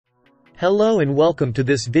Hello and welcome to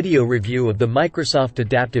this video review of the Microsoft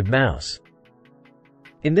Adaptive Mouse.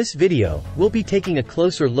 In this video, we'll be taking a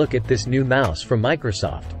closer look at this new mouse from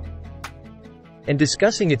Microsoft and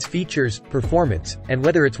discussing its features, performance, and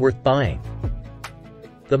whether it's worth buying.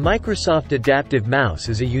 The Microsoft Adaptive Mouse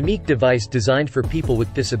is a unique device designed for people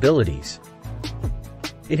with disabilities.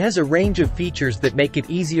 It has a range of features that make it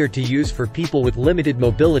easier to use for people with limited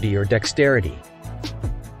mobility or dexterity.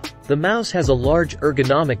 The mouse has a large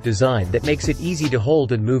ergonomic design that makes it easy to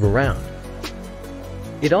hold and move around.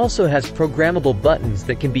 It also has programmable buttons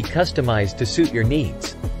that can be customized to suit your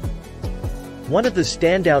needs. One of the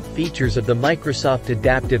standout features of the Microsoft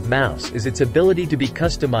Adaptive Mouse is its ability to be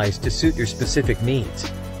customized to suit your specific needs.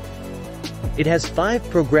 It has 5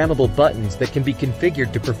 programmable buttons that can be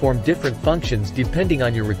configured to perform different functions depending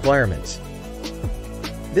on your requirements.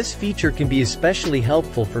 This feature can be especially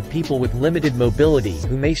helpful for people with limited mobility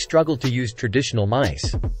who may struggle to use traditional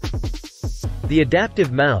mice. The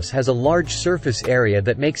Adaptive Mouse has a large surface area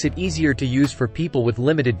that makes it easier to use for people with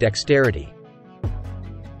limited dexterity.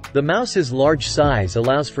 The mouse's large size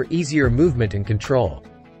allows for easier movement and control.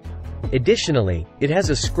 Additionally, it has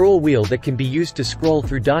a scroll wheel that can be used to scroll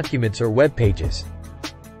through documents or web pages.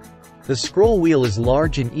 The scroll wheel is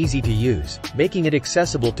large and easy to use, making it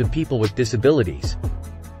accessible to people with disabilities.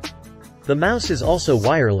 The mouse is also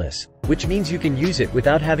wireless, which means you can use it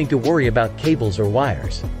without having to worry about cables or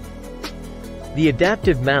wires. The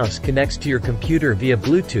Adaptive Mouse connects to your computer via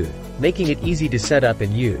Bluetooth, making it easy to set up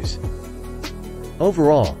and use.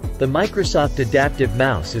 Overall, the Microsoft Adaptive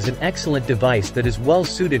Mouse is an excellent device that is well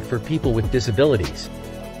suited for people with disabilities.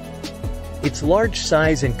 Its large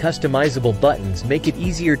size and customizable buttons make it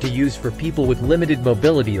easier to use for people with limited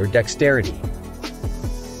mobility or dexterity.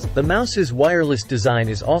 The mouse's wireless design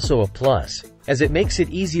is also a plus, as it makes it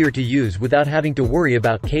easier to use without having to worry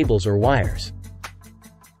about cables or wires.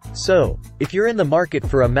 So, if you're in the market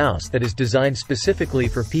for a mouse that is designed specifically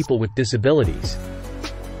for people with disabilities,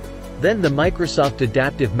 then the Microsoft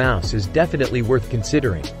Adaptive Mouse is definitely worth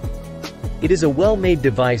considering. It is a well-made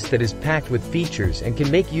device that is packed with features and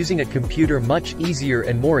can make using a computer much easier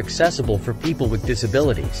and more accessible for people with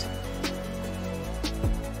disabilities.